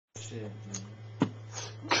Shit, man.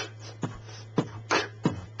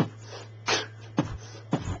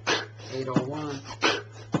 '801,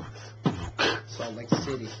 Salt Lake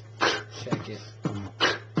City. Check it.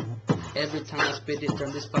 Every time I spit it,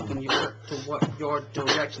 turn this fucking your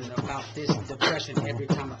direction about this depression. Every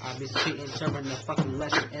time I be spitting, serving the fucking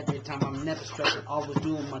lesson. Every time I'm never stressing, always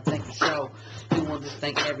doing my thing for show. Doing this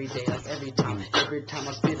thing every day, like every time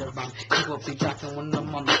I spit a rhyme. People be jocking when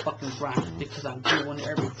I'm on the fucking grind, because I'm doing it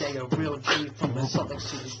every day. A real G from the Salt Lake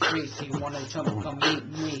City streets. You wanna come meet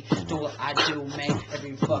me? Do what I do, man.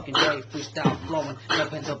 Every fucking day, freestyle flowing,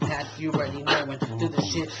 jumping the path you already knowing. Do the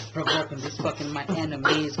shit provoking these fucking my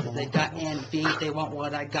enemies, cause they got envy, they want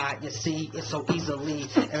what I got, you see, it's so easily.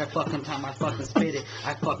 Every fucking time I fucking spit it,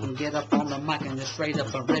 I fucking get up on the mic and just straight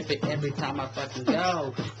up and rip it. Every time I fucking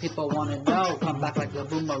go, people wanna know, come back like a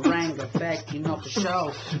boomerang effect, you know, for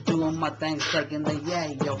show. Doing my thing, taking the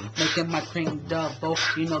yo, making my cream double,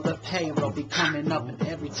 you know, the payroll be coming up, and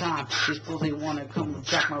every time these fools they wanna come and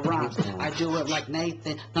jack my rhymes, I do it like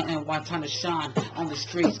Nathan, nothing while I'm trying to shine on the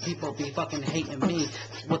streets. People be fucking hating me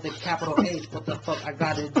with the capital H, what the fuck I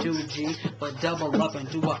gotta do, G, but double up and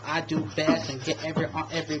do what I do best, and get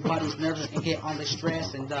everybody's nervous and get on the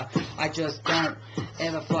stress, and I just don't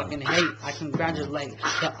ever fucking hate. I congratulate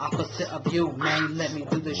the opposite of you, man. Let me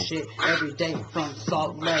do this shit every day from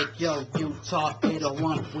Salt Lake, yo, Utah,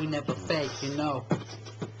 801, we never fake, you know.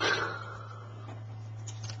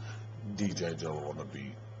 DJ Jello on the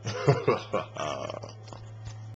beat.